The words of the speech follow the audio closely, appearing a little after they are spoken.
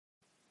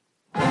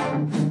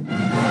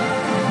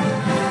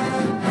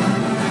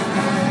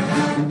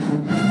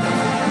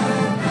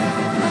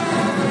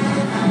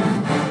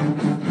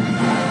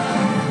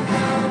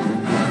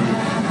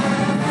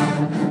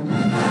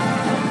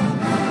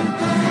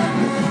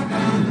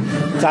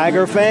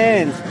Tiger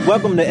fans,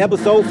 welcome to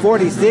episode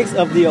 46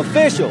 of the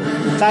official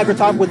Tiger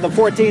Talk with the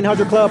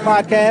 1400 Club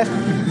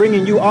podcast,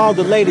 bringing you all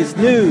the latest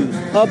news,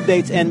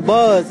 updates, and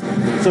buzz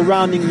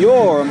surrounding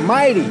your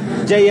mighty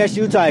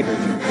JSU Tigers.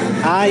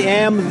 I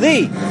am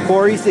the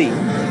Corey C.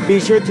 Be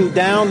sure to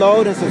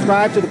download and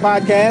subscribe to the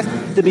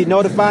podcast to be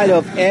notified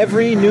of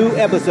every new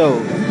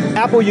episode.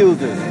 Apple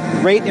users,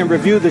 rate and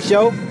review the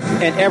show,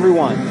 and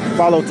everyone,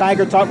 follow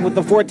Tiger Talk with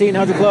the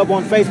 1400 Club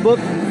on Facebook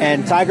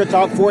and Tiger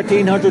Talk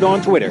 1400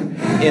 on Twitter.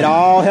 It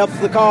all helps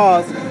the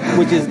cause,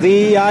 which is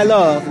I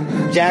love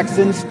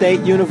Jackson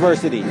State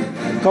University.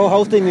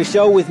 Co-hosting the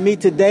show with me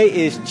today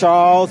is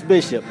Charles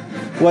Bishop.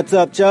 What's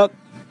up, Chuck?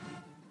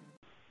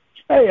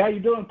 Hey, how you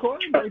doing, Corey?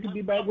 Great to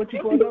be back with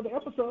you for another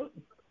episode.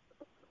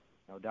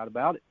 No doubt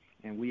about it.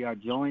 And we are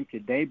joined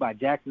today by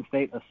Jackson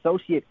State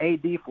Associate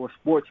AD for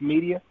Sports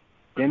Media,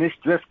 Dennis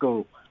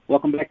Driscoll.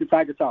 Welcome back to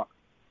Tiger Talk.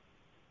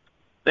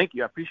 Thank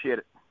you. I appreciate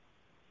it.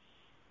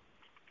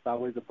 It's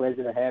always a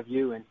pleasure to have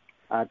you. And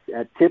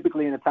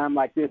typically in a time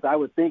like this, I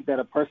would think that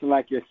a person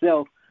like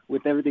yourself,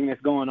 with everything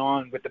that's going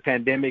on with the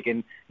pandemic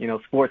and,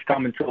 sports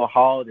coming to a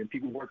halt and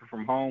people working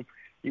from home,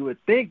 you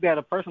would think that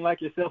a person like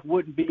yourself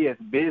wouldn't be as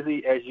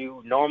busy as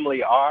you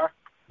normally are.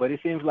 But it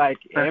seems like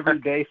every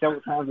day,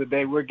 several times a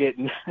day, we're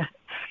getting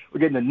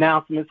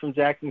announcements from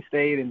Jackson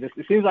State, and it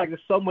seems like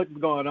there's so much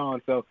going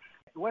on. So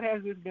what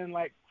has this been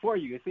like for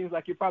you? It seems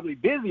like you're probably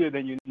busier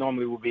than you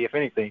normally would be, if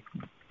anything.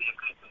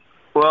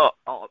 Well,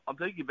 I'll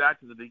take you back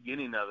to the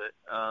beginning of it.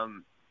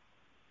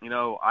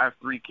 I have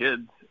 3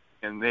 kids,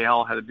 and they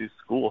all had to do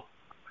school.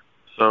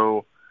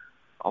 So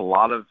a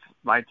lot of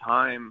my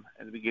time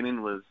at the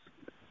beginning was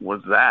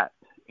that.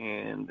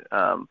 And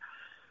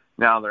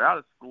now they're out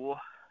of school.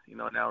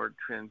 Now we're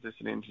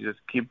transitioning to just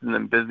keeping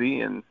them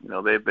busy. And,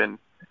 they've been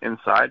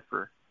inside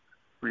for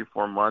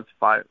 3-4 months,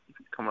 5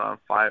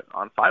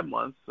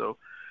 months. So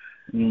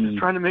just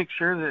trying to make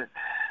sure that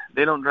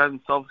they don't drive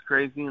themselves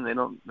crazy, and they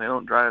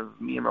don't drive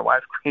me and my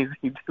wife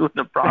crazy doing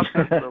the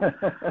process. So,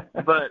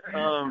 but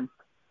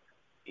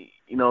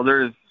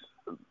there's,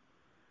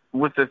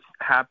 with this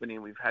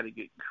happening, we've had to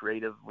get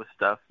creative with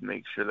stuff,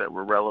 make sure that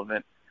we're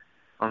relevant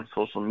on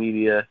social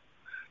media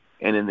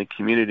and in the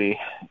community,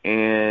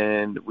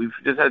 and we've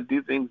just had to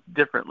do things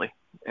differently,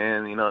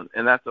 and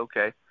and that's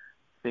okay.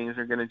 Things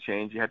are going to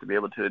change. You have to be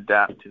able to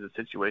adapt to the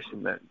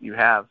situation that you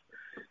have,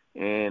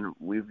 and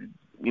we've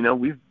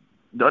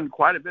done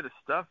quite a bit of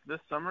stuff this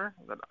summer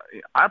that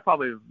I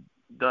probably have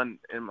done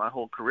in my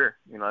whole career.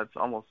 It's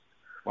almost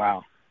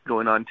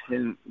going on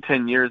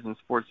 10 years in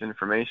sports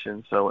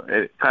information. So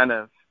it kind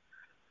of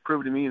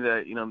proved to me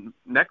that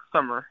next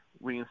summer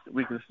we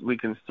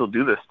can still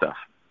do this stuff,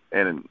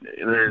 and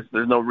there's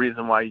no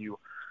reason why you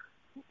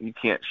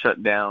can't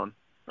shut down,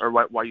 or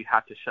why you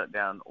have to shut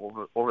down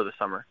over the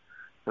summer.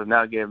 So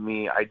now gave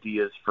me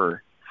ideas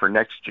for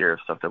next year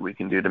of stuff that we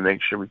can do to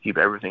make sure we keep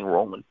everything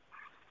rolling.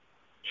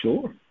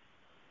 Sure.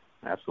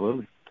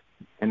 Absolutely.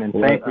 And then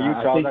same for you,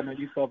 Charles. I know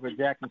you cover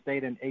Jackson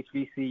State and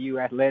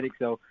HBCU athletics,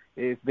 so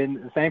it's been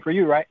the same for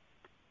you, right?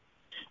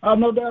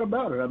 No doubt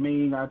about it. I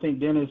mean, I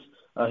think Dennis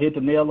hit the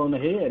nail on the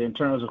head in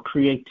terms of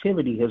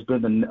creativity has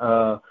been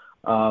the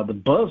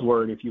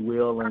buzzword, if you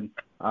will. And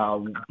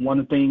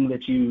one thing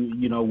that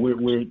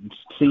we're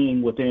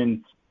seeing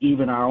within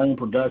even our own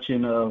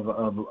production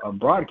of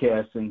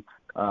broadcasting,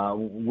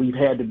 we've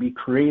had to be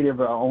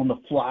creative on the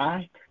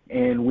fly,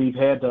 and we've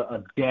had to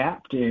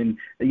adapt, and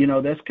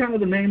that's kind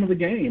of the name of the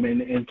game,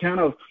 and kind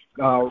of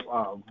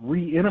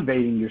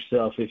re-innovating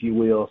yourself, if you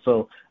will.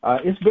 So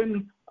it's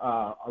been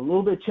a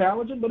little bit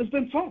challenging, but it's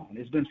been fun.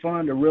 It's been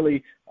fun to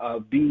really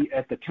be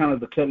at the kind of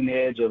the cutting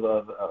edge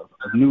of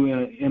new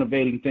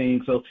innovating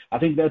things. So I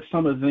think that's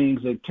some of the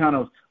things that kind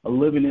of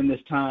living in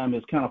this time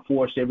has kind of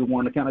forced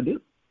everyone to kind of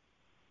do.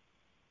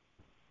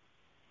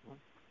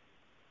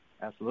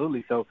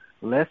 Absolutely. So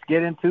let's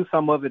get into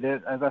some of it.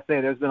 As I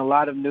said, there's been a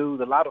lot of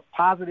news, a lot of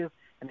positive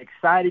and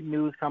exciting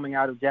news coming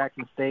out of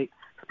Jackson State,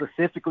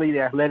 specifically the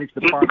athletics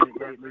department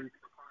lately.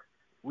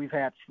 We've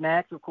had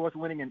Snacks, of course,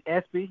 winning an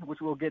ESPY, which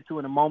we'll get to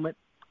in a moment.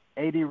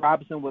 A.D.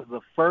 Robinson was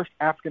the first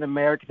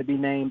African-American to be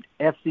named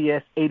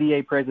FCS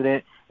ADA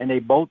president, and they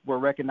both were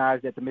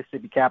recognized at the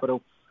Mississippi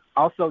Capitol.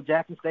 Also,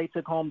 Jackson State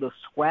took home the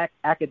SWAC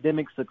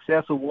Academic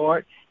Success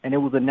Award, and it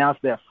was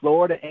announced that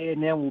Florida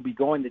A&M will be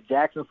going to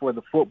Jackson for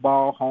the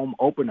football home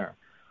opener.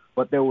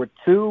 But there were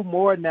 2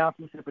 more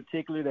announcements in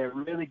particular that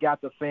really got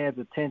the fans'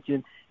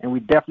 attention, and we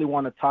definitely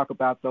want to talk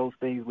about those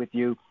things with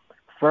you.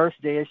 First,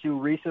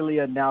 JSU recently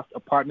announced a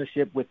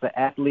partnership with the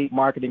athlete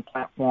marketing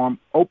platform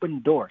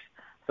Open Doors.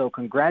 So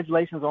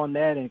congratulations on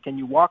that, and can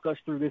you walk us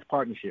through this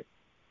partnership?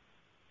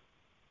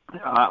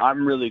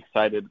 I'm really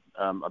excited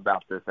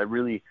about this. I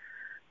really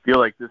feel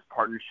like this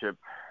partnership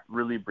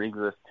really brings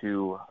us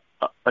to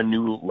a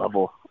new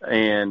level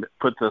and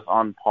puts us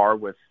on par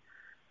with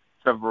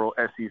several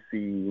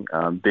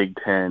SEC, Big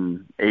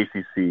Ten,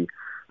 ACC,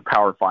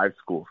 Power 5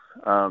 schools.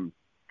 So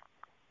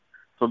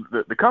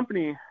the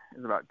company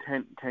is about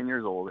 10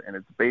 years old, and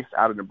it's based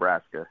out of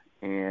Nebraska.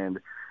 And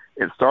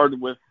it started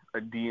with a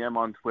DM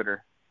on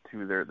Twitter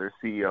to their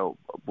CEO,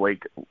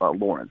 Blake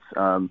Lawrence.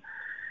 And,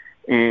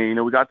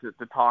 we got to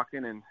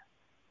talking and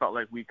felt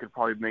like we could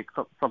probably make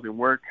something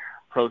work,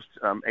 approached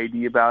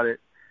AD about it.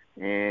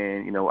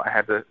 And, I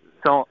had to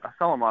sell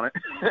him on it.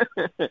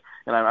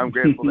 And I'm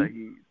grateful that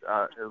he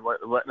is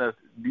letting us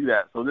do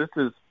that. So this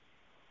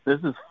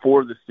is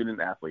for the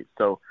student athletes.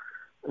 So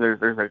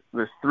there's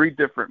 3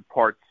 different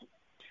parts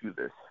to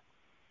this.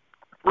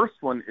 First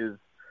one is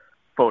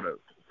photos.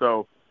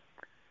 So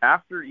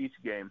after each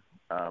game,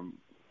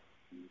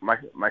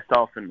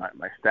 myself and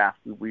my staff,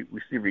 we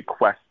receive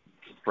requests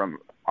from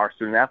our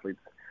student athletes.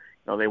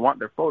 They want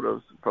their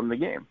photos from the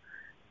game,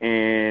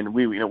 and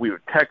we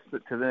would text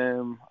it to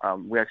them.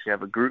 We actually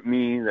have a group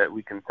me that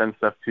we can send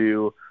stuff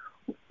to,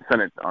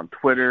 send it on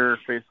Twitter,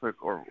 Facebook,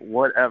 or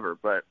whatever.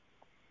 But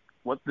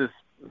what this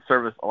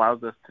service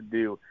allows us to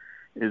do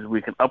is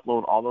we can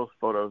upload all those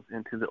photos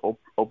into the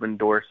Open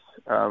Doors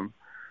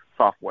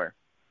software,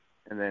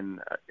 and then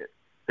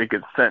it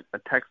gets sent a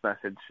text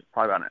message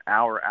probably about an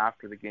hour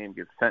after the game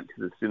gets sent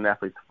to the student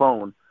athlete's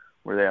phone,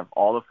 where they have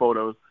all the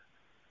photos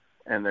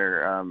and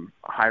they're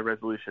high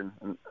resolution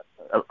and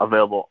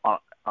available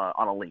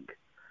on a link,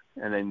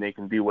 and then they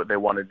can do what they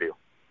want to do.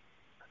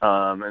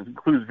 And it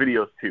includes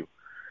videos too.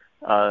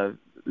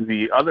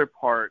 The other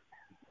part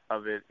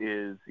of it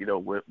is,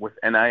 with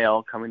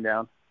NIL coming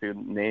down, to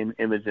name,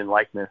 image, and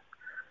likeness,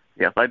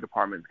 the athletic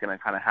department is going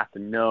to kind of have to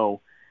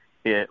know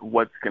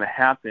what's going to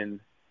happen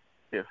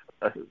if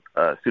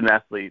a student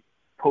athlete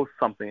posts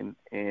something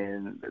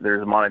and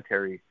there's a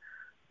monetary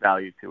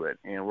value to it,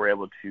 and we're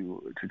able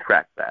to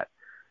track that.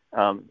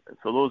 So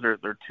those are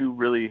 2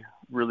 really,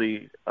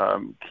 really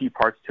key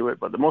parts to it.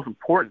 But the most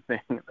important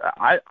thing,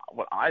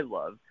 what I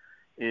love,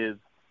 is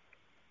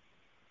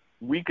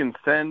we can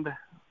send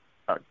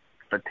a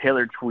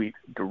tailored tweet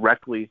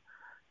directly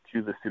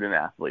to the student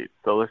athlete.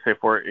 So let's say,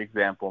 for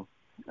example,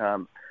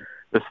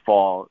 this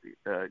fall,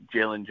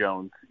 Jalen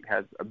Jones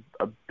has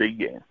a big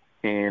game,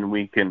 and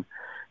we can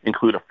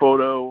include a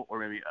photo or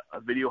maybe a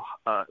video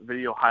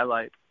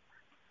highlight,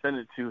 send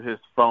it to his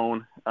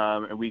phone,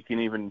 and we can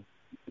even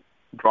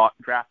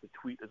draft a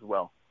tweet as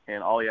well.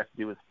 And all he has to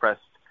do is press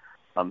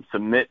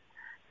submit,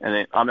 and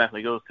it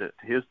automatically goes to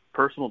his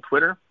personal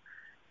Twitter,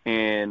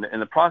 and in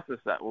the process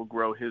that will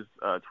grow his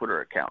Twitter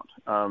account.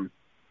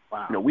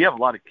 Wow. We have a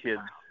lot of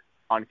kids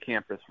on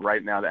campus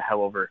right now that have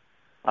over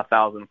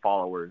 1,000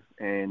 followers,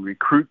 and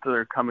recruits that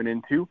are coming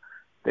into,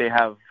 they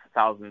have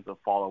thousands of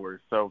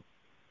followers. So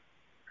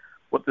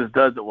what this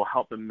does, it will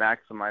help them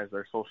maximize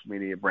their social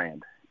media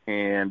brand.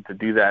 And to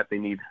do that, they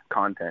need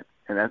content,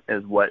 and that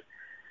is what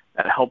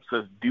that helps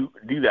us do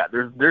that.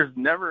 There's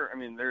never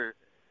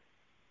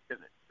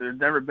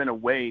been a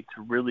way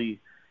to really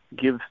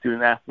give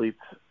student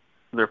athletes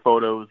their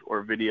photos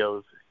or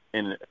videos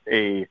in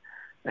a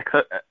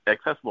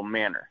accessible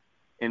manner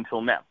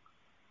until now,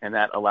 and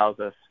that allows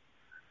us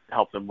to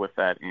help them with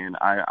that. And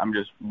I'm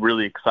just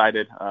really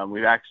excited.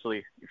 We've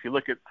actually, if you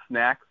look at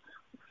Snacks,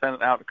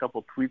 sent out a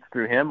couple tweets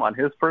through him on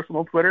his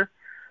personal Twitter.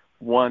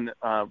 One,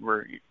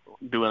 we're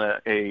doing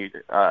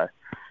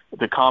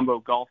the combo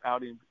golf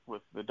outing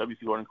with the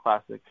W.C. Gordon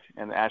Classic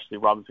and the Ashley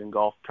Robinson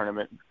Golf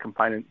Tournament,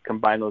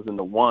 combine those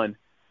into one.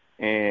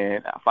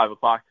 And at 5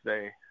 o'clock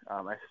today,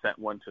 I sent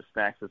one to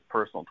Snacks'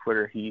 personal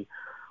Twitter. He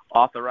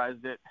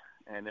authorized it,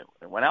 and it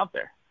went out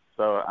there.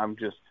 So I'm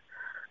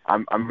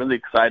really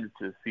excited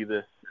to see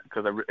this,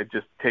 because it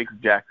just takes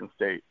Jackson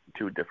State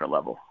to a different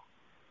level.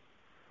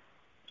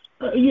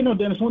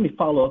 Dennis, let me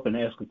follow up and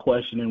ask a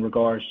question in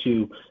regards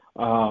to,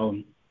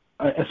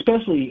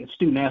 especially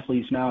student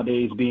athletes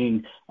nowadays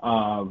being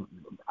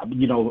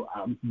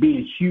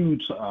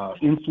huge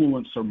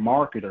influencer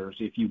marketers,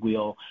 if you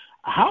will.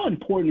 How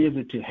important is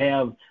it to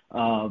have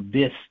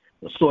this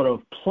sort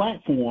of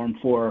platform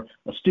for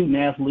student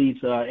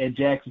athletes at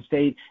Jackson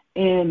State?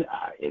 And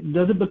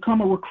does it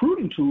become a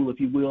recruiting tool, if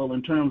you will,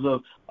 in terms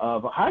of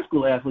high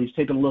school athletes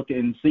taking a look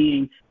and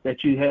seeing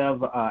that you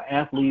have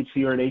athletes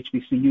here at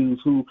HBCUs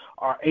who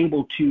are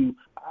able to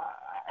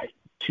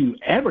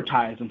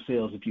advertise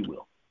themselves, if you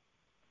will?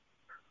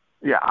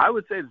 Yeah, I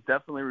would say it's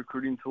definitely a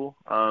recruiting tool,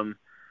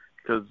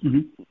 because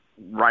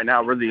right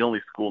now we're the only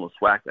school in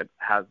the SWAC that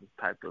has this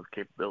type of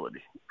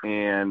capability.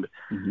 And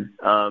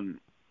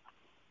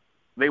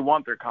they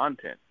want their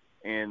content.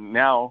 And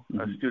now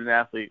a student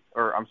athlete,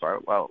 on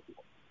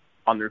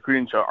the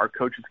recruiting show, our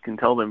coaches can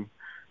tell them,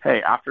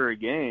 hey, after a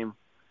game,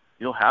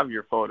 you'll have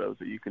your photos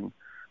that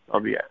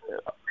they'll be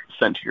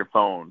sent to your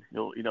phone.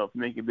 If you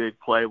make a big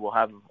play, we'll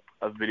have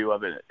a video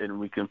of it, and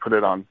we can put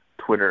it on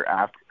Twitter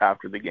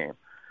after the game.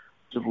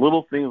 Just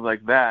little things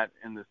like that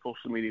in the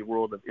social media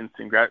world of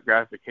instant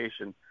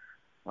gratification,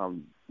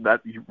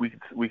 that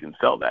we can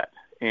sell that.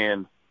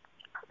 And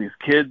these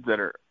kids that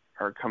are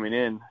coming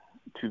in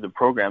to the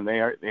program, they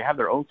have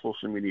their own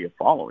social media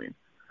following.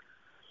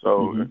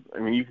 So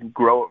you can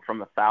grow it from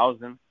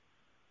 1,000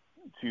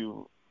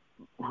 to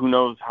who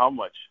knows how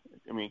much.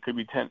 I mean, it could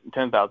be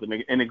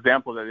 10,000. An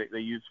example that they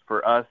used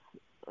for us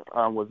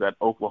was at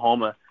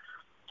Oklahoma.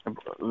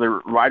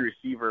 The wide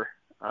receiver,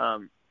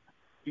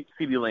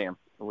 CeeDee Lamb,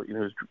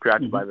 who's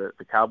drafted by the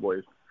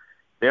Cowboys.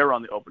 They were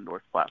on the Open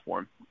Doors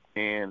platform,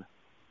 and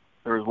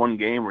there was one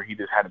game where he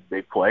just had a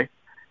big play,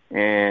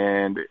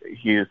 and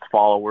his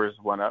followers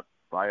went up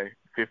by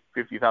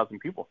 50,000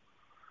 people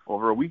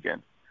over a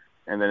weekend.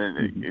 And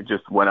then it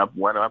just went up,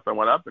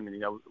 and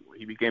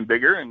he became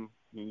bigger, and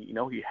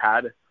he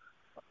had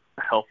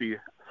a healthy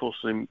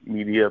social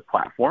media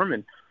platform,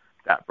 and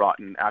that brought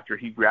in, after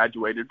he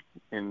graduated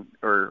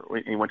or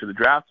he went to the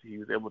draft, he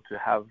was able to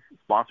have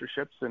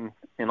sponsorships and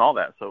all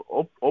that.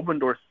 So Open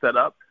Doors set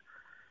up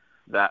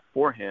that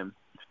for him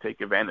to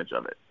take advantage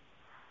of it.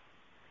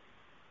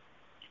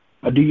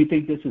 Do you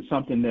think this is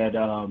something that,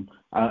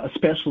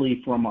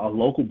 especially from a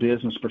local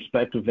business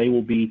perspective, they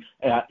will be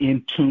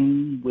in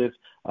tune with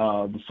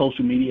the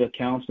social media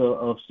accounts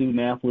of student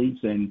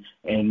athletes and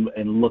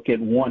look at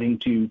wanting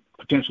to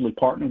potentially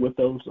partner with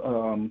those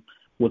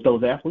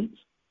athletes?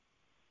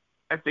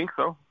 I think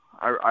so.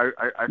 I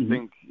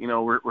think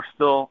we're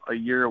still a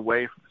year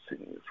away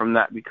from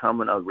that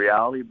becoming a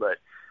reality, but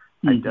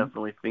I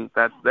definitely think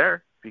that's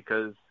there,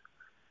 because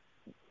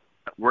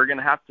we're going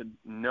to have to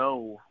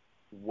know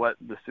what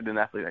the student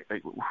athlete,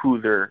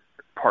 who they're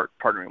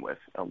partnering with.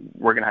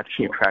 We're going to have to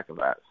keep track of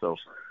that. So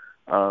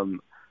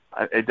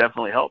it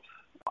definitely helps.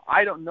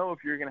 I don't know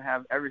if you're going to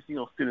have every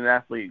single student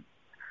athlete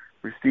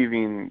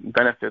receiving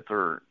benefits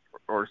or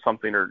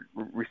something, or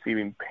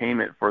receiving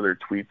payment for their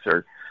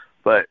tweets,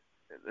 but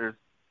there's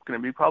going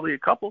to be probably a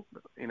couple,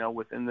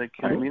 within the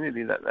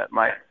community that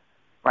might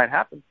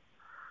happen.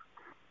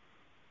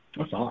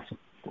 That's awesome.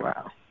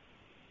 Wow.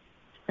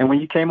 And when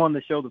you came on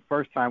the show the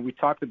first time, we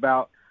talked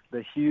about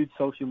the huge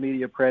social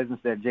media presence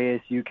that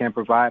JSU can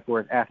provide for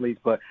its athletes,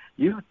 but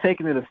you've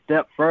taken it a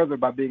step further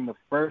by being the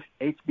first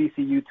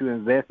HBCU to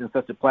invest in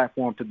such a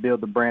platform to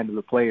build the brand of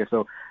the player.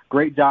 So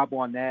great job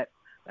on that.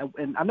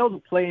 And I know the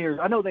players,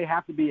 they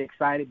have to be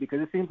excited,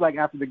 because it seems like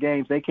after the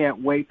games, they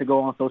can't wait to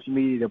go on social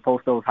media to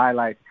post those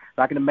highlights.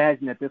 So I can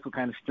imagine that this will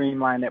kind of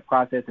streamline that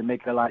process and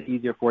make it a lot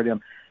easier for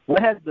them.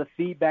 What has the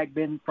feedback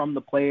been from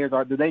the players,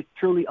 or do they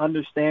truly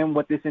understand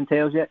what this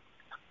entails yet?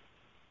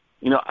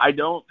 I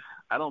don't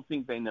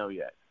think they know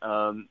yet.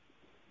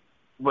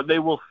 But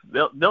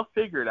they'll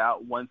figure it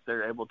out once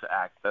they're able to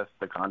access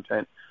the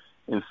content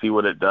and see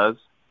what it does.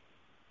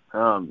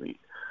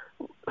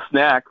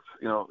 Snacks,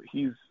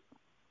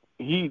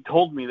 he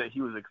told me that he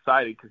was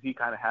excited because he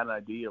kind of had an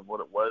idea of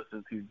what it was,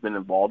 since he's been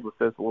involved with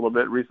this a little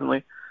bit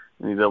recently,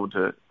 and he's able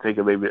to take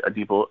a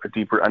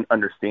deeper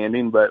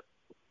understanding. But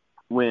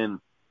when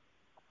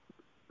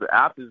the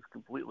app is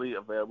completely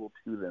available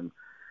to them,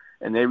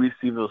 and they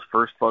receive those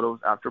first photos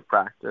after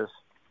practice,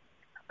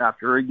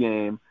 after a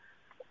game,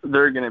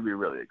 they're going to be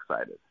really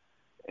excited.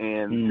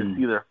 And to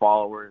see their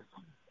followers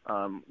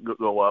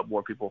go up,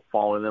 more people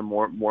following them,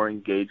 more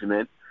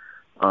engagement.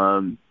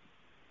 They're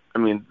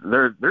going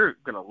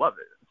to love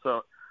it.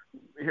 So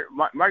here,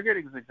 my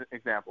great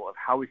example of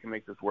how we can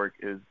make this work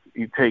is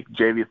you take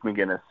Javius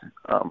McGinnis,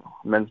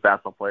 men's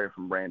basketball player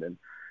from Brandon,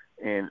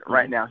 and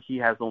right now he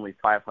has only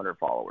 500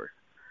 followers.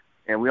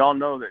 And we all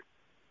know that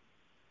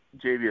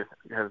Javius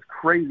has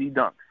crazy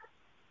dunks.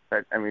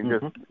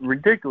 Just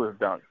ridiculous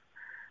dunks.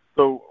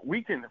 So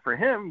we could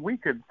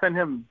send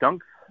him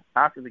dunks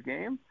after the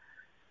game,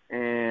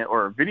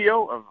 or a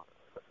video of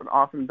an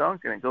awesome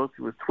dunk, and it goes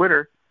to his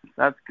Twitter.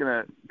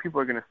 People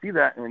are gonna see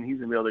that, and he's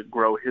gonna be able to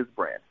grow his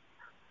brand.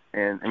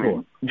 And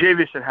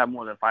Javius should have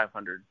more than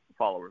 500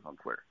 followers on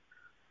Twitter.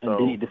 So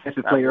and the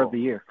defensive player of the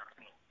year.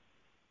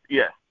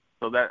 Yeah.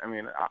 So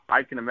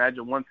I can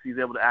imagine once he's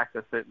able to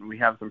access it, and we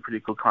have some pretty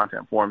cool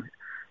content for him,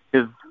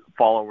 his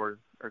followers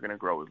are going to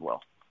grow as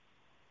well.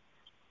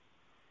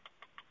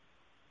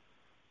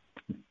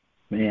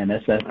 Man,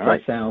 that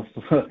sounds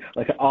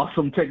like an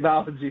awesome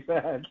technology.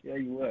 I tell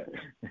you what.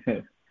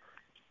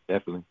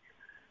 Definitely.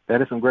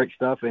 That is some great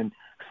stuff. And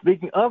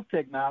speaking of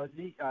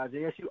technology,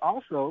 JSU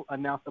also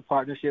announced a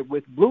partnership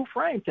with Blue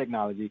Frame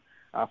Technology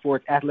for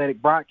its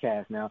athletic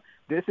broadcast. Now,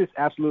 this is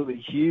absolutely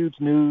huge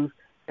news,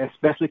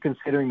 especially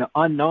considering the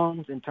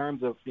unknowns in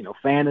terms of,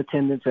 fan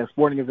attendance at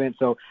sporting events.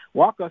 So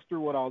walk us through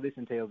what all this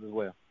entails as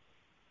well.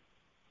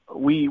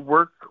 We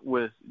work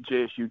with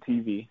JSU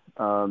TV,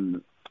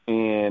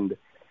 and,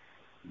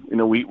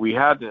 we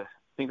had to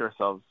think to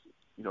ourselves,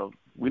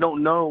 we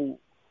don't know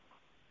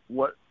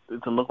what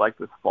it's going to look like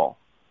this fall.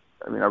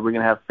 Are we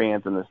going to have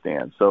fans in the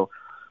stands? So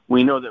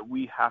we know that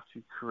we have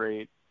to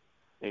create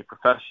a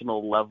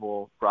professional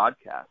level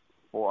broadcast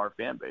for our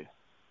fan base.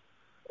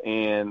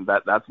 And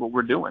that's what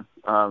we're doing.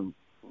 JSU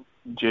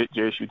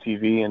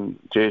TV and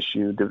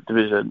JSU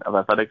Division of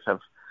Athletics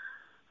have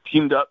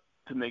teamed up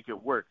to make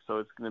it work. So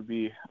it's going to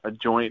be a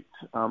joint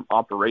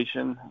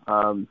operation.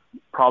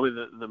 Probably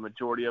the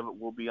majority of it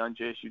will be on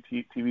JSU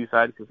TV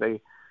side, because they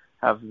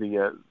have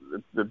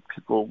the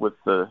people with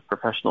the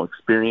professional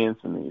experience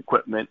and the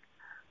equipment.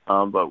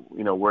 But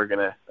we're going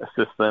to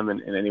assist them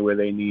in any way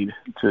they need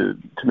to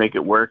make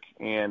it work.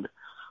 And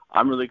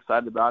I'm really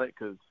excited about it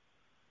because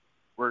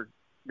we're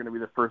going to be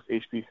the first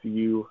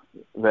HBCU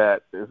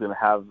that is going to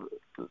have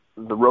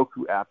the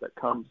Roku app that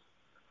comes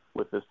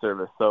with this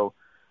service. So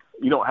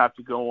you don't have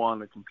to go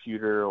on a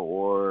computer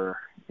or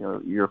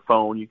your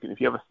phone. You can, if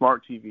you have a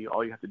smart TV,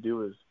 all you have to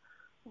do is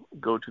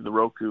go to the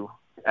Roku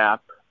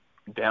app,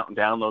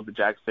 download the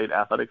Jackson State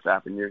Athletics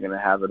app, and you're going to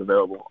have it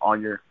available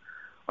on your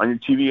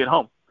TV at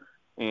home.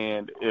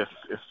 And if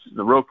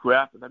the Roku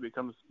app, if that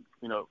becomes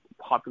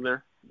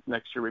popular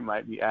next year, we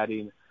might be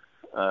adding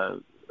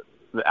the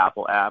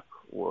Apple app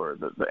or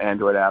the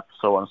Android app,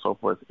 so on and so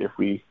forth, if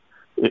we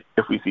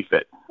see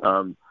fit.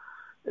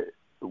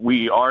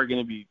 We are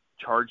going to be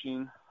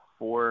charging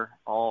for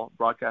all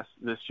broadcasts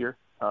this year.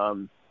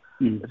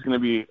 It's going to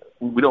be,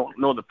 we don't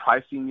know the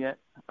pricing yet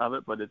of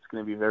it, but it's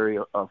going to be very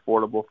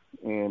affordable.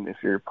 And if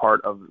you're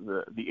part of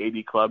the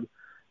AD Club,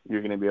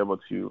 you're going to be able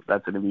to,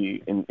 that's going to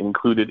be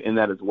included in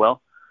that as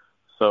well.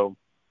 So,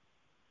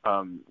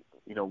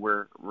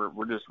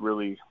 we're just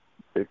really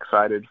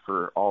excited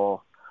for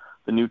all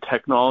the new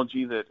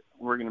technology that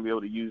we're going to be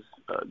able to use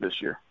this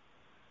year.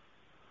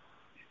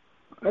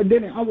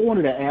 Then I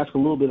wanted to ask a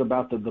little bit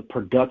about the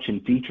production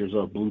features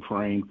of Blue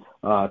Frame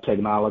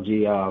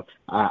technology.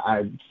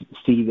 I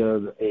see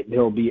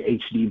there'll be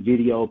HD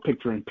video,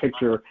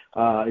 picture-in-picture.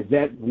 Is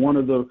that one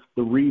of the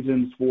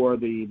reasons for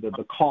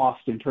the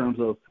cost in terms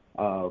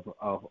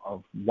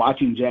of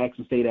watching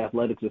Jackson State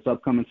athletics this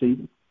upcoming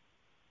season?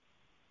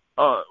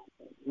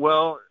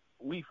 Well,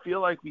 we feel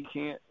like we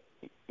can't.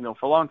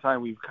 For a long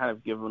time we've kind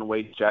of given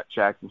away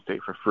Jackson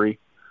State for free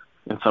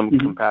in some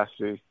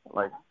capacity.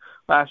 Like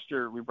last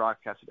year, we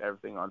broadcasted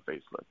everything on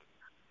Facebook.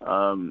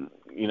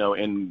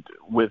 And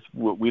with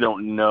we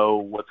don't know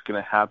what's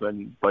going to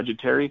happen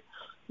budgetary.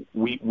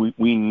 We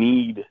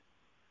need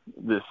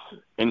this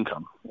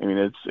income. I mean,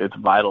 it's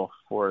vital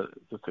for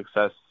the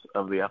success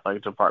of the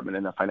athletic department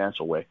in a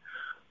financial way.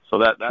 So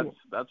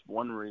that's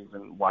one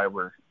reason why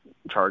we're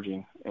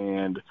charging.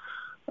 And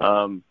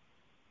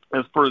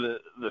as for the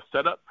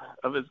setup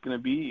of it's going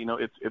to be,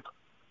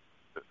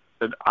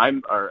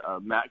 our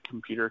Mac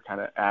computer kind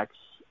of acts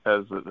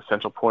as the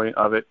central point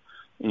of it,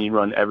 and you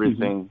run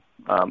everything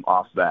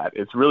off that.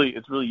 It's really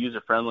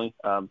user friendly.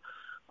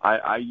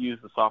 I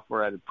used the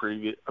software at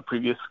a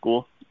previous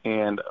school,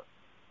 and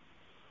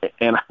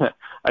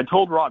I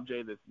told Rob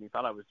J this, and he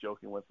thought I was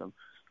joking with him,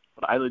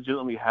 but I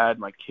legitimately had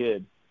my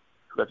kid,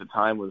 who at the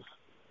time was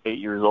 8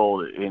 years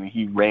old, and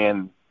he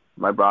ran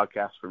my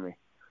broadcast for me.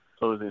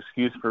 So it was an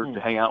excuse to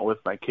hang out with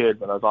my kid,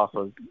 but I was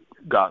also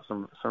got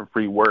some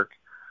free work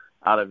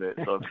out of it.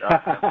 So if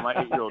my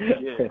 8-year-old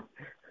kid,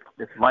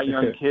 if my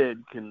young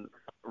kid can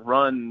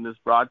run this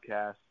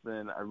broadcast,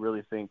 then I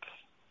really think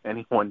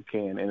anyone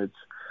can. And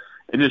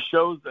it just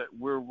shows that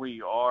where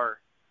we are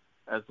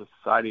as a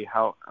society,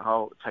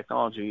 how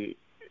technology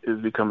is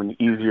becoming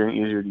easier and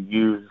easier to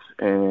use,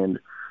 and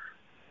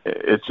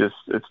it's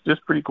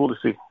just pretty cool to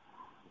see.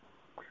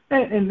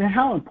 And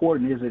how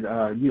important is it?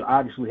 You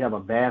obviously have a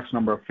vast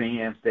number of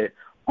fans that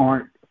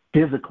aren't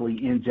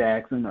physically in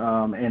Jackson,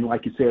 and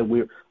like you said,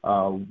 we're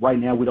right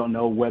now we don't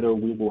know whether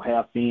we will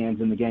have fans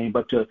in the game,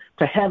 but to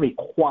have a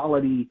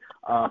quality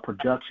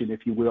production,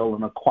 if you will,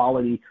 and a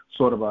quality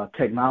sort of a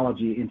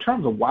technology in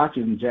terms of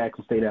watching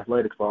Jackson State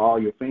athletics for all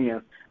your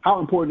fans, how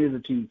important is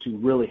it to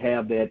really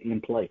have that in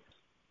place?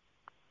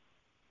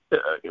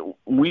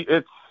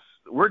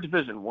 We're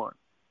Division I.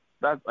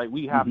 That's like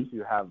we have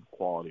to have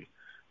quality.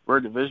 We're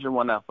a Division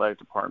I athletic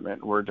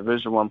department. We're a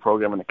Division I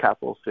program in the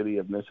capital city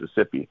of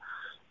Mississippi.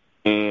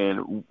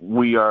 And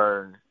we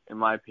are, in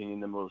my opinion,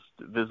 the most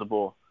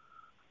visible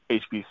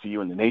HBCU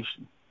in the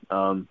nation.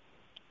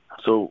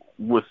 So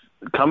with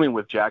coming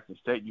with Jackson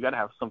State, you got to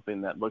have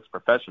something that looks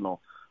professional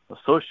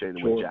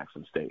associated with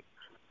Jackson State.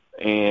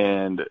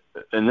 And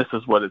this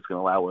is what it's going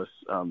to allow us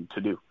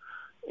to do.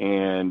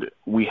 And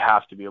we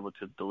have to be able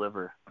to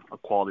deliver a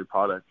quality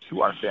product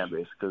to our fan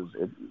base because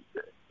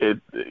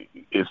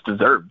it's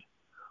deserved.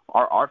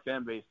 Our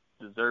fan base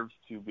deserves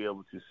to be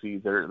able to see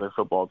their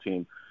football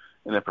team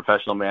in a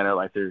professional manner,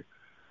 like it's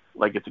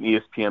an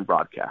ESPN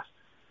broadcast.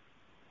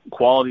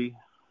 Quality,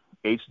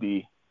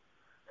 HD,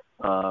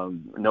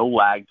 no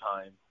lag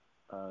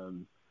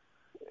time,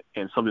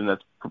 and something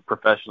that's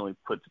professionally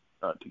put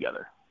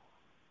together.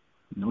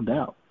 No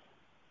doubt.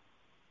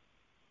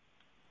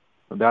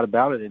 No doubt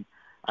about it. And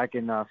I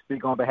can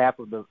speak on behalf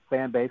of the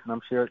fan base, and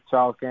I'm sure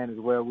Charles can as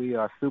well. We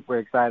are super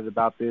excited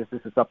about this. This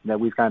is something that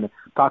we've kind of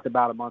talked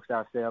about amongst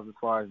ourselves as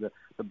far as the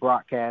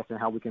broadcast and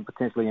how we can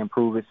potentially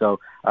improve it. So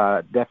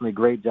definitely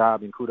great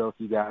job, and kudos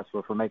to you guys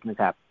for making this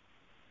happen.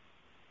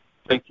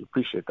 Thank you.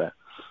 Appreciate that.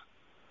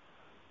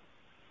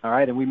 All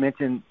right, and we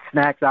mentioned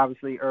Snacks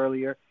obviously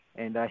earlier,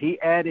 and he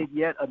added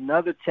yet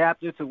another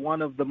chapter to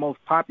one of the most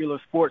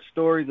popular sports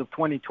stories of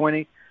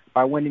 2020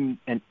 by winning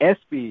an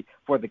ESPY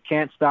for the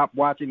Can't Stop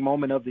Watching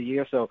Moment of the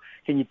Year. So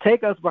can you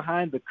take us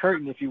behind the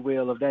curtain, if you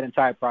will, of that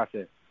entire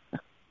process?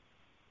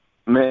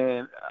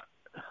 Man,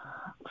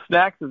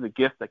 Snacks is a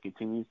gift that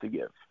continues to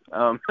give.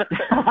 I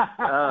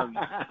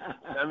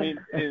mean,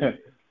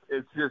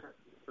 it's just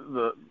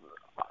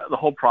the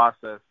whole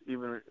process,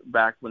 even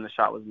back when the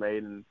shot was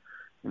made, and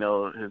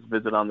his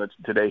visit on the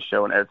Today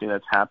Show and everything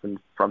that's happened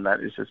from that,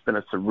 it's just been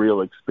a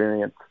surreal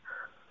experience.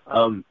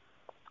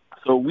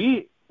 So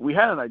we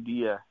had an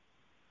idea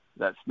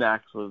that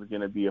Snacks was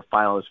going to be a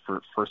finalist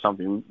for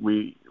something.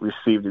 We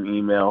received an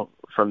email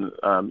from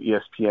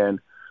ESPN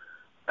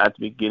at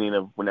the beginning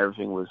of when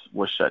everything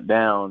was shut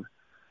down.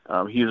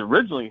 He was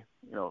originally,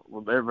 they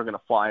were going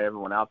to fly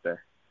everyone out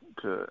there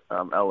to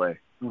LA,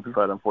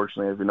 but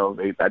unfortunately, as we know,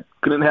 that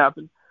couldn't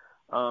happen.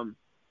 And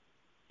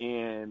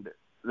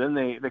then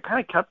they kind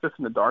of kept us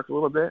in the dark a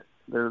little bit.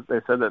 They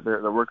said that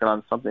they're working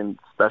on something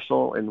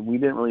special, and we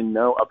didn't really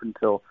know up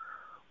until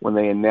when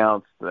they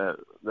announced that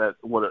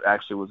what it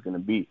actually was going to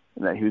be,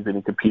 and that he was going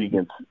to compete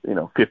against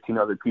 15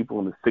 other people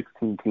in the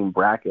 16-team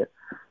bracket.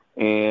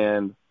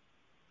 And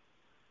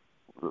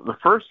the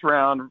first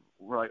round,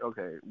 we're like,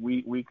 okay,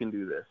 we can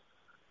do this.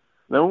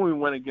 Then when we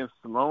went against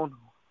Simone,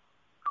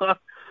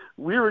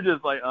 we were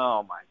just like,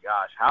 oh my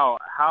gosh, how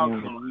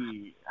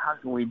can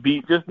we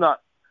beat, just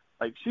not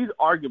like, she's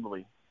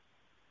arguably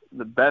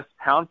the best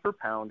pound for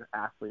pound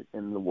athlete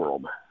in the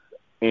world.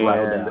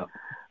 And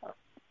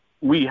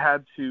we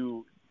had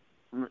to,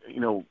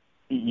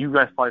 you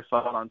guys probably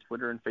saw it on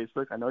Twitter and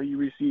Facebook. I know you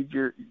received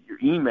your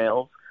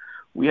emails.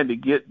 We had to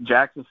get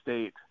Jackson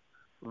State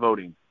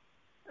voting.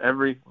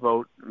 Every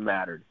vote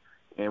mattered.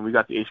 And we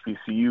got the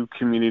HBCU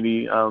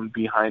community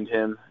behind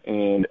him,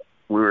 and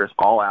we were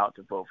all out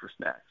to vote for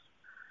Snacks.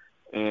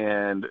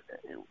 And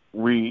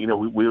we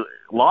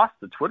lost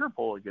the Twitter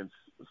poll against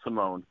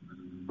Simone,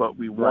 but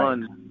we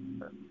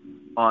won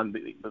on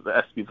the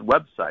SB's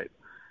website.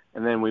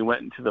 And then we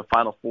went into the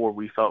Final Four.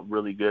 We felt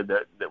really good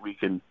that we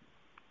can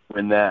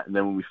win that. And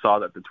then when we saw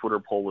that the Twitter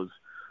poll was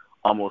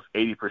almost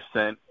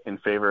 80% in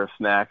favor of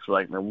Snacks, we're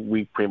like, man,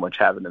 we pretty much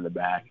have it in the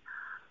bag.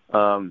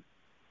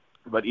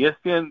 But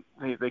ESPN,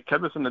 they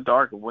kept us in the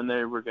dark of when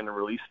they were going to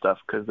release stuff,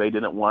 because they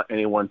didn't want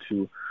anyone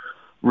to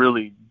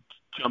really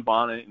jump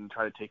on it and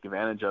try to take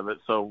advantage of it.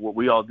 So what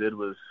we all did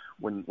was,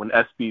 when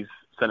SBs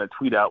sent a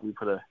tweet out, we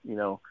put a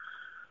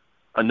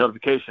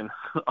notification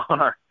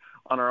on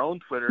our own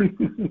Twitter.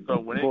 So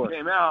when it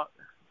came out,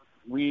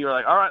 we were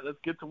like, all right, let's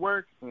get to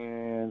work.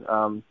 And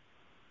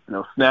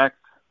Snacks,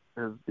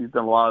 he's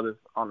done a lot of this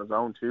on his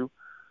own too.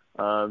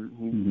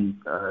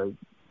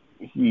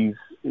 He's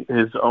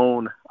his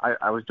own.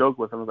 I was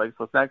joking with him. I was like,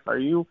 so Snacks, are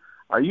you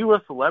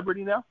a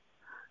celebrity now?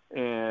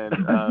 And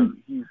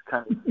he's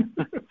kind of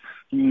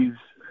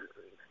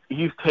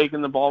he's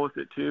taken the ball with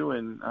it too.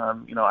 And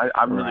I'm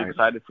really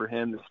excited for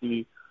him to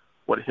see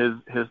what his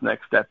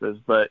next step is.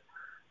 But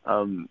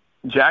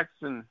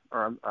Jackson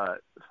or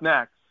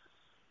Snacks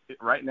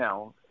right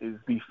now is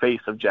the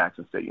face of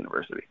Jackson State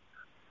University,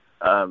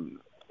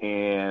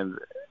 and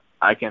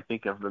I can't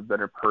think of a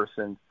better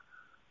person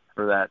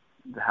for that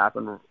to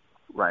happen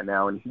right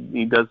now. And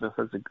he does this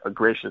in such a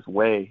gracious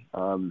way.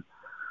 I'm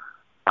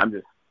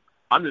just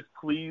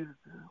pleased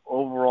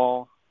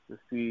overall to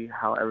see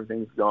how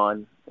everything's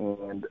gone,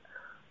 and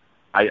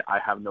I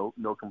have no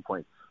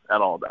complaints at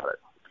all about it.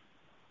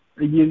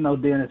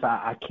 Dennis,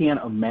 I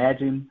can't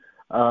imagine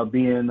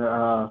being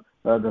the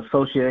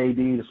associate AD,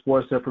 the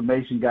sports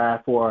information guy,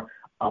 for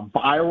a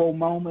viral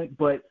moment.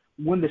 But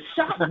when the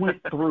shot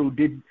went through,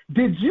 did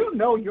you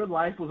know your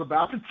life was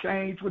about to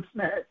change with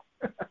Snacks?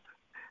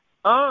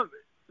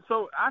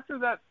 So after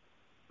that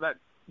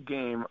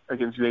game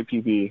against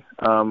UAPB,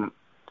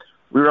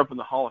 we were up in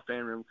the Hall of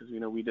Fame room because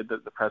we did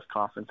the press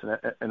conference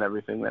and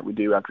everything that we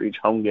do after each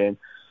home game,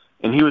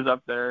 and he was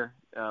up there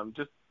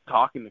just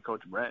talking to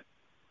Coach Brent.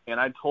 And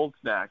I told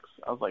Snacks,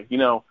 I was like,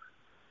 your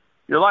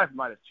life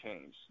might have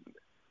changed.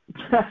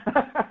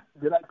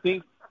 Did I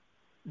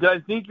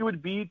think it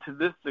would be to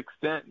this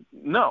extent?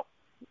 No,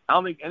 I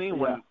don't think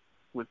anyone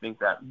would think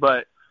that.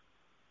 But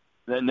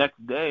the next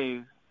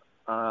day,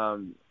 I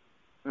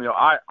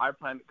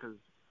planned, because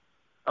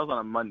I was on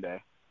a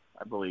Monday,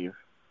 I believe,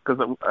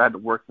 because I had to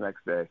work the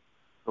next day,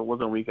 so it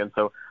wasn't a weekend.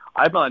 So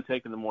I planned on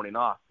taking the morning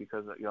off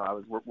because I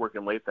was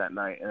working late that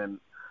night, and then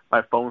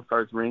my phone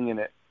starts ringing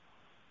at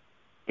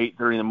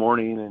 8:30 in the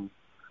morning and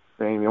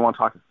saying, you want to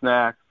talk to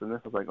Snacks? And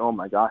this was like, oh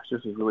my gosh,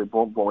 this is really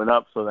blowing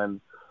up. So then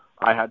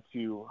I had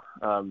to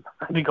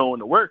go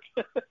into work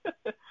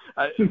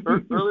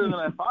earlier than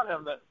I thought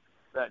of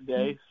that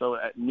day. So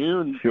at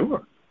noon,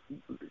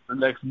 the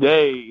next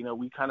day,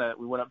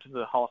 we went up to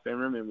the Hall of Fame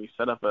room and we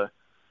set up an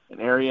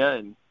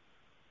area,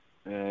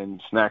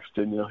 and Snacks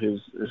did his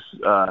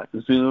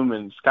Zoom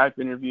and Skype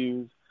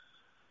interviews,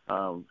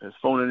 his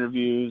phone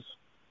interviews.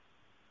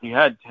 He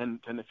had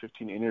 10 to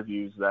 15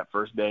 interviews that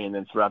first day, and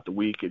then throughout the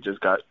week it just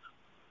got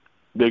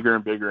bigger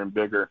and bigger and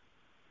bigger.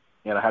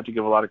 And I have to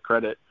give a lot of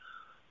credit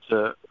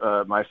to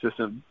my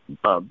assistant,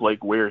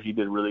 Blake Weir. He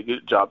did a really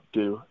good job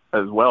too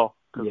as well,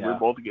 because we were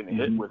both getting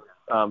hit with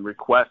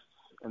requests.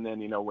 And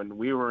then, when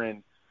we were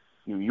in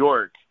New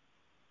York,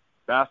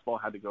 basketball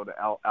had to go to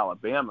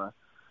Alabama.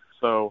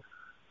 So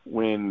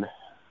when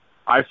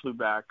I flew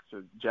back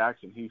to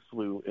Jackson, he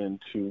flew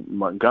into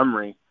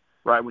Montgomery.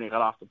 right when he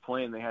got off the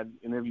plane. They had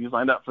interviews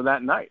lined up for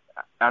that night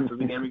after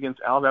the game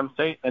against Alabama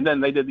State. And then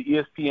they did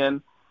the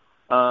ESPN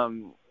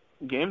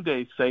game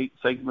day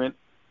segment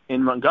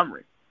in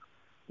Montgomery.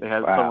 They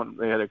had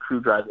they had a crew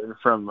driver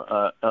from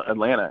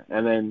Atlanta,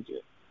 and then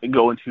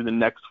go into the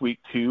next week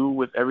too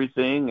with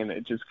everything. And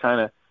it just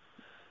kind of,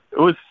 it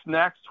was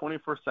Snacks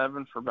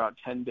 24/7 for about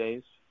 10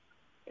 days.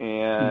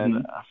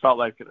 And I felt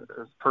like we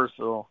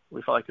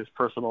felt like his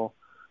personal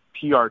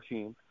PR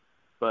team.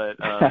 But,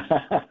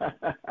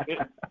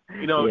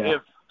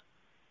 if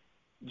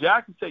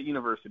Jackson State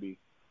University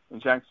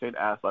and Jackson State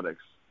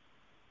Athletics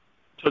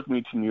took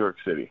me to New York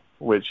City,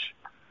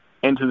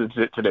 and to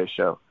the Today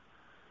Show,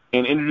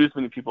 and introduced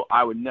me to people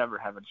I would never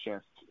have a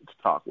chance to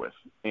talk with.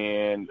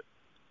 And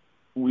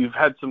we've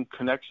had some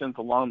connections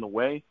along the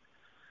way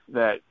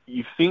that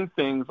you've seen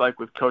things like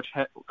with Coach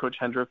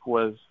Hendrick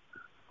was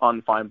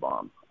on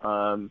Feinbaum.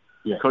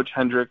 Coach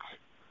Hendrick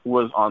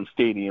was on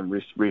Stadium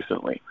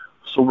recently.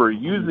 So we're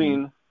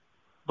using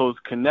those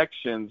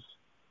connections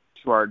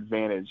to our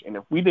advantage. And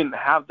if we didn't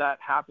have that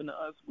happen to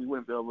us, we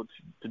wouldn't be able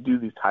to do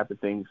these type of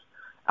things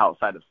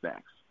outside of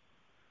Snacks.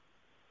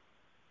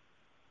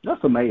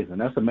 That's amazing.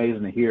 That's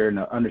amazing to hear and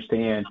to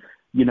understand,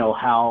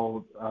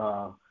 how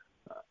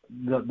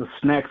the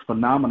Snacks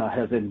phenomena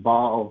has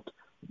involved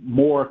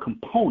more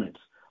components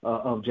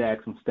of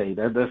Jackson State.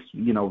 That's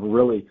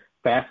really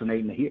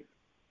fascinating to hear.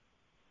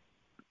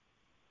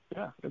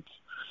 Yeah,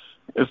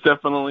 it's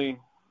definitely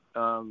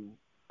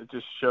it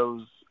just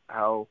shows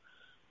how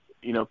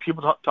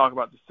people talk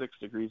about the 6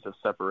 degrees of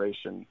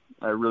separation.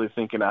 I really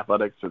think in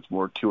athletics it's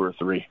more 2 or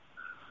 3.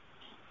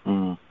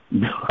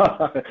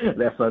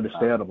 That's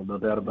understandable, no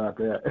doubt about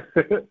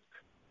that.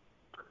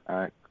 All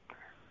right.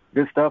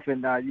 Good stuff.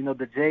 And,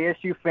 the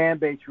JSU fan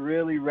base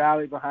really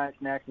rallied behind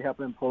Snacks to help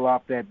him pull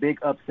off that big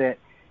upset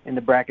in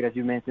the bracket, as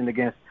you mentioned,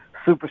 against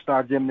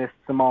superstar gymnast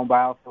Simone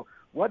Biles. So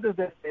what does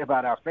that say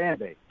about our fan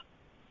base?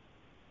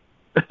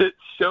 It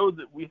shows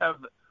that we have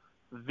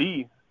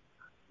the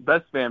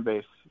best fan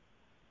base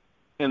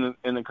in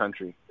the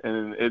country.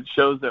 And it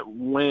shows that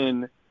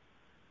when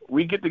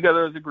we get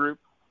together as a group,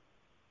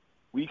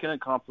 we can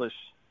accomplish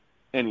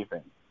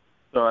anything.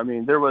 So,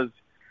 there was,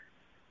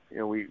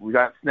 we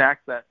got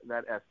Snacks that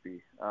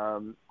ESPY.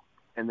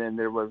 And then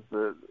there was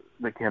the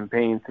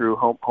campaign through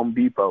Home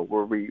Depot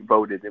where we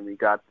voted and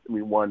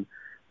we won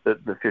the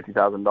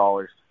 $50,000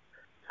 to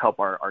help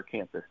our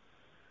campus.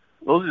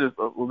 Those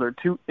are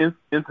 2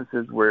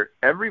 instances where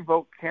every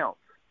vote counts.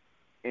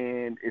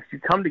 And if you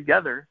come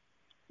together,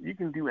 you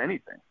can do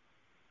anything.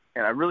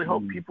 And I really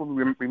hope people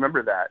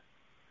remember that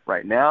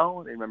right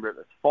now. They remember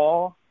this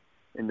fall,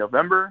 in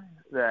November,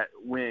 that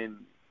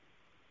when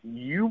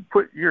you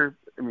put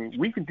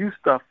we can do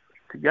stuff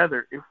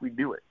together if we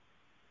do it.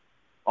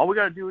 All we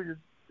got to do is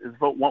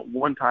vote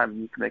one time,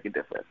 and you can make a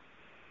difference.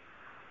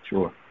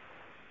 Sure.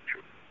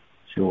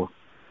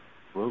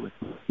 Absolutely.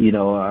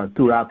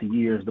 Throughout the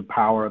years, the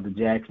power of the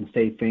Jackson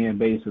State fan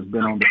base has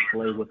been on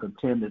display with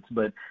attendance,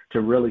 but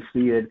to really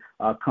see it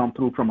come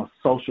through from a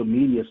social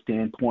media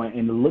standpoint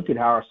and to look at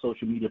how our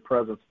social media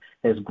presence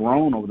has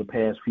grown over the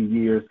past few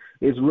years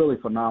is really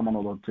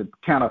phenomenal to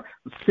kind of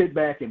sit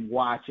back and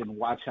watch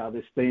how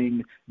this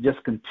thing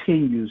just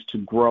continues to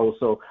grow.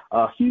 So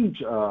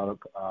huge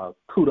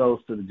kudos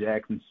to the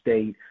Jackson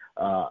State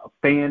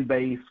fan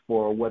base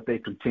for what they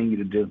continue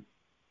to do.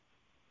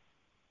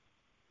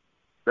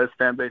 Best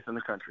fan base in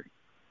the country.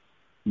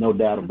 No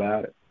doubt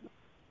about it.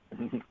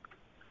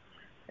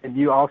 And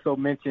you also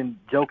mentioned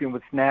joking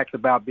with Snacks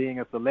about being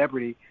a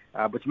celebrity,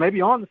 but you may be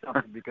on to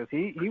something because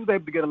he was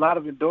able to get a lot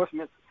of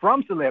endorsements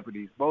from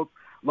celebrities, both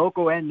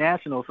local and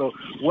national. So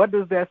what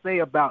does that say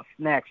about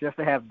Snacks just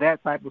to have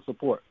that type of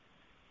support?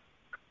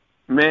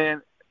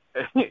 Man,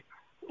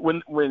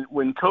 when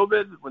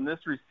COVID, when this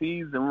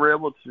recedes and we're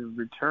able to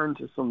return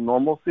to some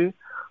normalcy,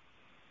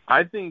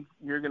 I think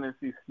you're going to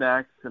see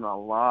Snacks in a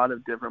lot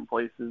of different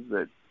places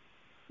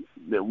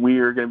that we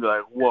are going to be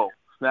like, whoa,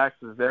 Snacks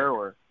is there,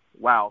 or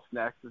wow,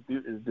 Snacks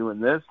is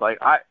doing this. Like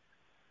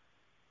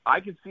I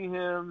could see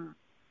him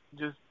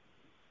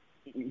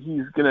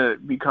he's going to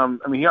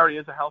become, he already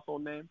is a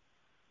household name,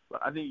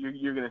 but I think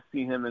you're going to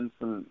see him in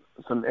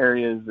some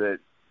areas that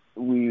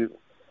we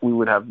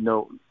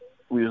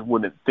just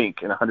wouldn't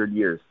think in 100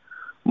 years.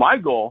 My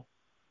goal,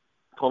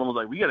 told him, was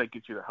like, we got to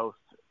get you to host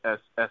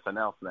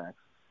SNL, Snacks.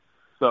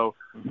 So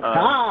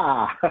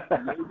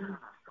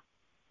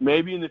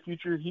maybe in the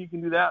future he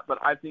can do that, but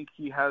I think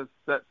he has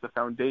set the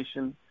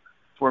foundation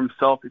for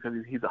himself because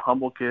he's a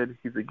humble kid.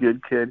 He's a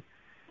good kid.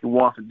 He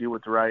wants to do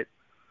what's right.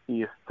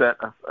 He has set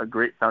a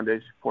great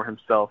foundation for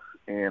himself,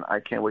 and I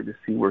can't wait to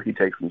see where he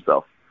takes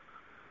himself.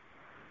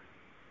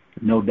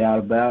 No doubt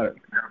about it.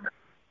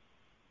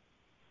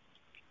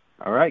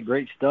 All right,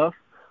 great stuff.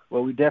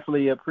 Well, we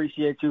definitely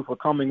appreciate you for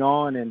coming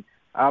on, and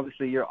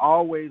obviously, you're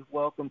always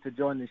welcome to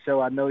join the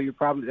show. I know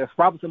there's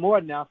probably some more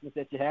announcements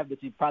that you have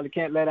that you probably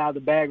can't let out of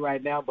the bag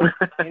right now, but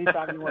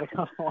anytime you want to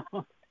come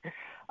on,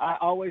 I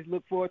always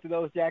look forward to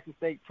those Jackson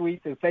State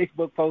tweets and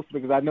Facebook posts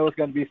because I know it's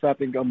going to be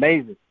something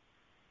amazing.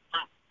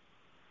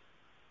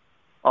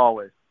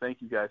 Always. Thank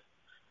you, guys.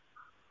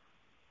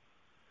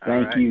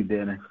 Thank you,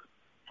 Dennis.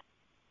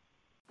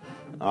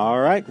 All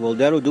right. Well,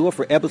 that'll do it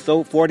for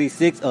episode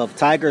 46 of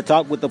Tiger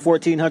Talk with the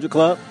 1400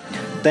 Club.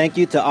 Thank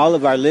you to all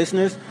of our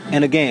listeners.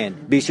 And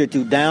again, be sure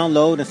to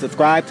download and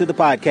subscribe to the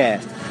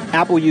podcast.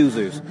 Apple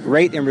users,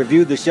 rate and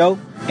review the show.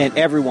 And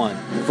everyone,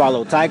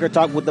 follow Tiger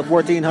Talk with the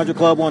 1400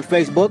 Club on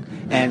Facebook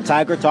and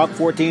Tiger Talk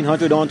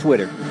 1400 on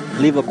Twitter.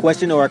 Leave a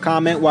question or a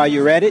comment while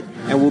you're at it,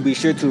 and we'll be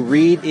sure to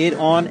read it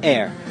on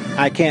air.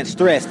 I can't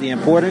stress the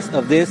importance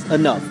of this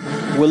enough.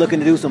 We're looking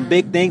to do some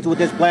big things with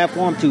this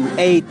platform to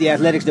aid the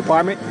athletics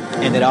department,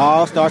 and it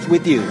all starts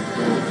with you.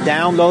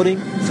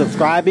 Downloading,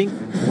 subscribing,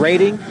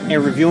 rating,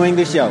 and reviewing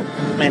the show.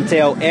 And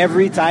tell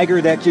every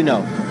Tiger that you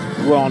know.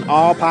 We're on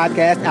all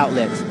podcast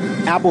outlets,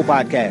 Apple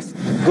Podcasts,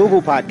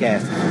 Google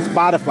Podcasts,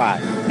 Spotify,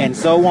 and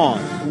so on.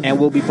 And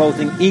we'll be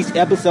posting each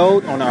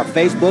episode on our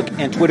Facebook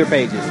and Twitter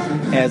pages.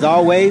 As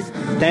always,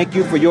 thank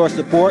you for your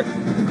support.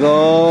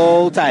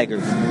 Go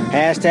Tigers.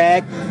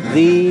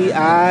 #TheILove.